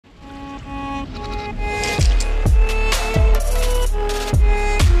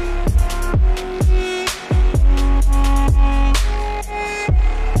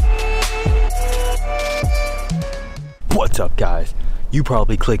You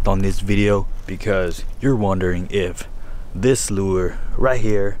probably clicked on this video because you're wondering if this lure right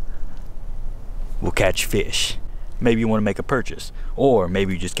here will catch fish. Maybe you want to make a purchase, or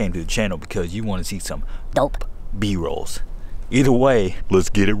maybe you just came to the channel because you want to see some dope B-rolls. Either way, let's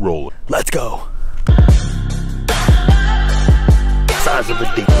get it rolling. Let's go. Size of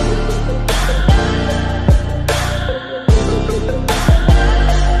a deep.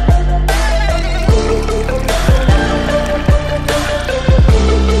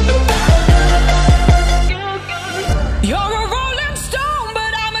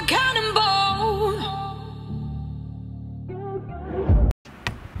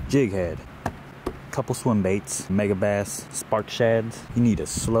 Jig head, couple swim baits, Megabass, spark shads. You need a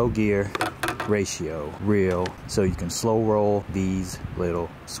slow gear ratio reel so you can slow roll these little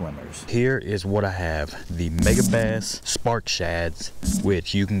swimmers. Here is what I have: the Megabass spark shads,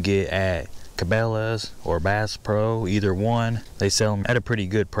 which you can get at Cabela's or Bass Pro, either one. They sell them at a pretty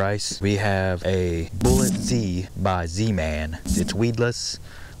good price. We have a Bullet Z by Z-Man. It's weedless.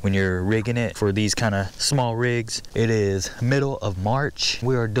 When you're rigging it for these kind of small rigs, it is middle of March.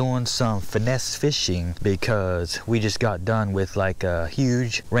 We are doing some finesse fishing because we just got done with like a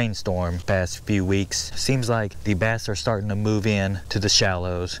huge rainstorm past few weeks. Seems like the bass are starting to move in to the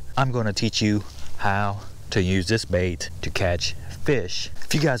shallows. I'm going to teach you how to use this bait to catch fish.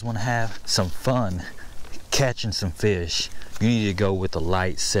 If you guys want to have some fun catching some fish, you need to go with a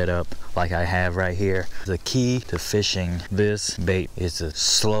light setup like I have right here. The key to fishing this bait is to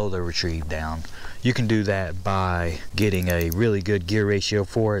slow the retrieve down. You can do that by getting a really good gear ratio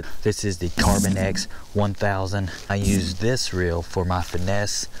for it. This is the Carbon X 1000. I use this reel for my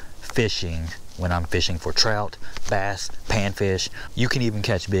finesse fishing when I'm fishing for trout, bass, panfish. You can even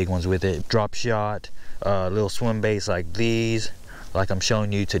catch big ones with it. Drop shot, little swim baits like these, like I'm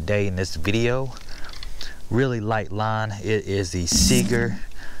showing you today in this video. Really light line. It is the Seeger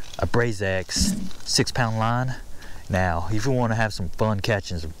Abrase X 6-pound line. Now, if you want to have some fun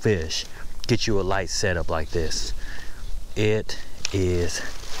catching some fish, get you a light setup like this. It is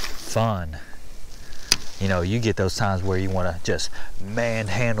fun. You know, you get those times where you want to just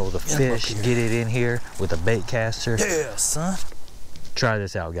manhandle the fish, get it in here with a bait caster. Yeah, son. Try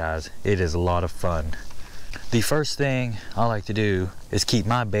this out, guys. It is a lot of fun. The first thing I like to do is keep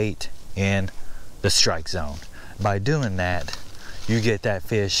my bait in the strike zone. By doing that, you get that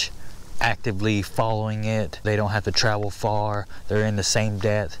fish actively following it. They don't have to travel far. They're in the same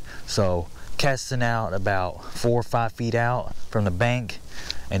depth. So casting out about 4 or 5 feet out from the bank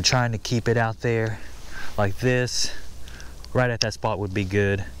and trying to keep it out there like this, right at that spot would be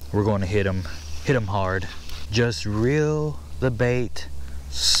good. We're going to hit them hard. Just reel the bait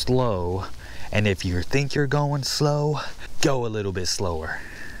slow, and if you think you're going slow, go a little bit slower.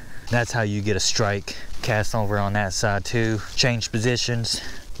 That's how you get a strike. Cast over on that side too. Change positions,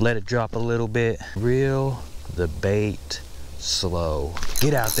 let it drop a little bit. Reel the bait slow.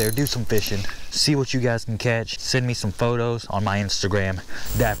 Get out there, do some fishing, see what you guys can catch. Send me some photos on my Instagram,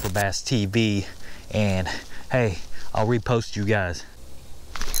 DapperBassTV, and hey, I'll repost you guys.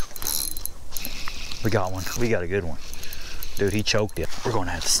 We got one, we got a good one. Dude, he choked it. We're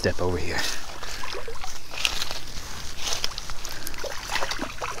gonna have to step over here.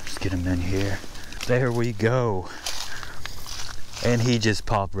 Get him in here. There we go. And he just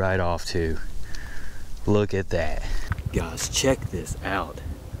popped right off too. Look at that. Guys, check this out.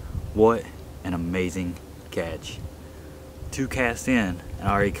 What an amazing catch. 2 casts in, and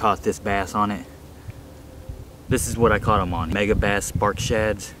I already caught this bass on it. This is what I caught him on. Megabass spark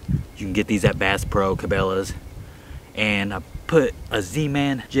shads. You can get these at Bass Pro, Cabela's. And I put a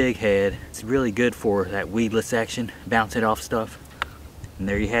Z-Man jig head. It's really good for that weedless action, bounce it off stuff. And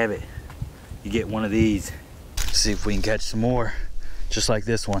there you have it. You get one of these. See if we can catch some more, just like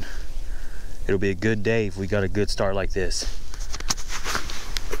this one. It'll be a good day if we got a good start like this.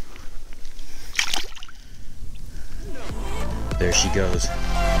 There she goes.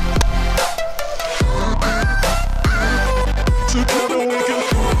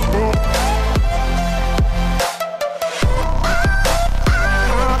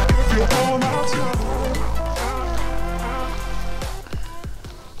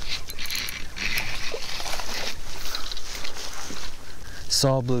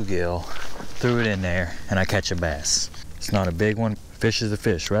 Saw a bluegill, threw it in there, and I catch a bass. It's not a big one. Fish is a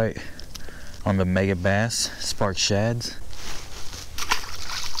fish, right? On the Megabass spark shads.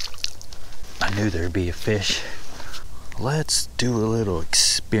 I knew there'd be a fish. Let's do a little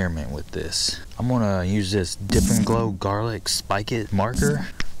experiment with this. I'm gonna use this Dip and Glow garlic spike it marker.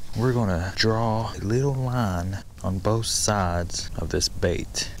 We're gonna draw a little line on both sides of this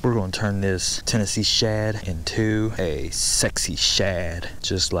bait. We're gonna turn this Tennessee shad into a sexy shad,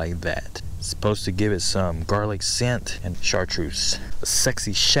 just like that. It's supposed to give it some garlic scent and chartreuse. A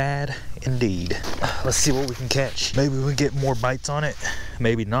sexy shad indeed. Let's see what we can catch. Maybe we can get more bites on it,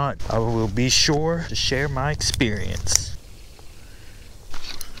 maybe not. I will be sure to share my experience.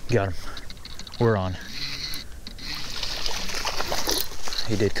 Got him. We're on.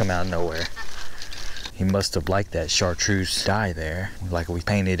 He did come out of nowhere. He must have liked that chartreuse dye there, like we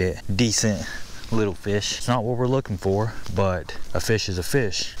painted it. Decent little fish. It's not what we're looking for, but a fish is a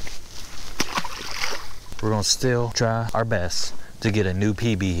fish. We're gonna still try our best to get a new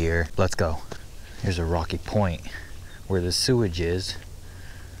PB here. Let's go. Here's a rocky point where the sewage is.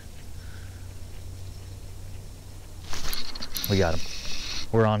 We got him.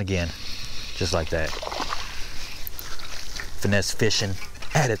 We're on again, just like that. Finesse fishing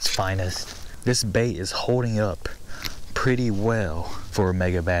at its finest. This bait is holding up pretty well for a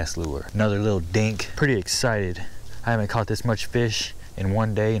Megabass lure. Another little dink. Pretty excited. I haven't caught this much fish in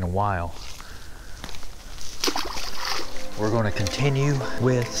one day in a while. We're going to continue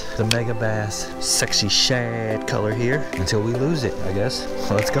with the Megabass sexy shad color here until we lose it, I guess.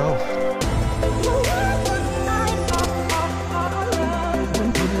 Let's go.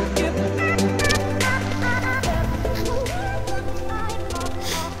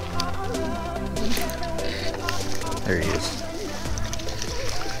 There he is.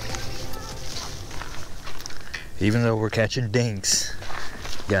 Even though we're catching dinks,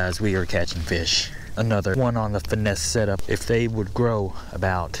 guys, we are catching fish. Another one on the Finesse setup. If they would grow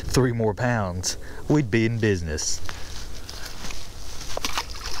about 3 more pounds, we'd be in business.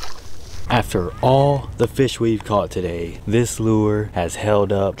 After all the fish we've caught today, this lure has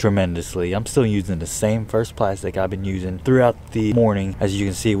held up tremendously. I'm still using the same first plastic I've been using throughout the morning. As you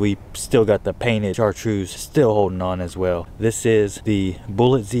can see, we still got the painted chartreuse still holding on as well. This is the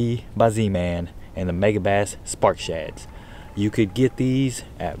Bullet Z by Z-Man and the Megabass Spark Shads. You could get these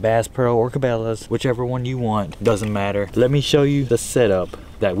at Bass Pro or Cabela's, whichever one you want, doesn't matter. Let me show you the setup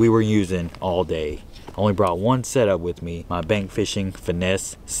that we were using all day. I only brought one setup with me, my bank fishing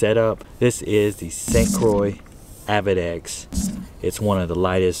Finesse setup. This is the St. Croix Avid X. It's one of the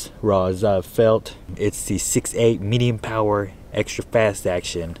lightest rods I've felt. It's the 6'8" medium power, extra fast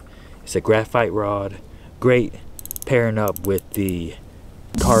action. It's a graphite rod, great pairing up with the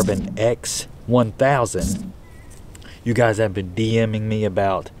Carbon X 1000. You guys have been DMing me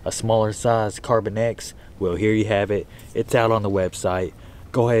about a smaller size Carbon X. Well, here you have it. It's out on the website.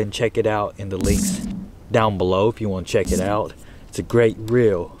 Go ahead and check it out in the links down below if you want to check it out. It's a great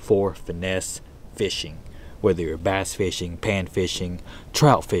reel for finesse fishing. Whether you're bass fishing, pan fishing,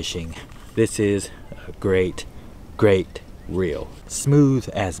 trout fishing, this is a great reel. Smooth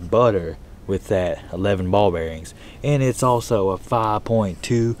as butter with that 11 ball bearings. And it's also a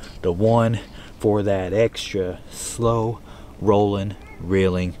 5.2 to 1 for that extra slow rolling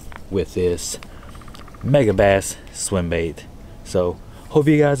reeling with this Megabass swim bait. So hope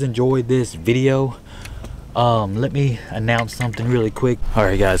you guys enjoyed this video. Let me announce something really quick.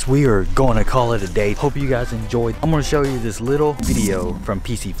 Alright guys, we are going to call it a day. Hope you guys enjoyed. I'm going to show you this little video from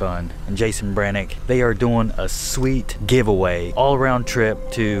Piscifun and Jason Brannick. They are doing a sweet giveaway all around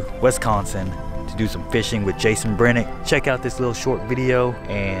trip to Wisconsin to do some fishing with Jason Brannick. Check out this little short video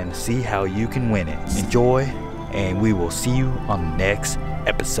and see how you can win it. Enjoy, and we will see you on the next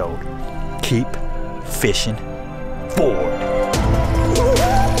episode. Keep fishing forward.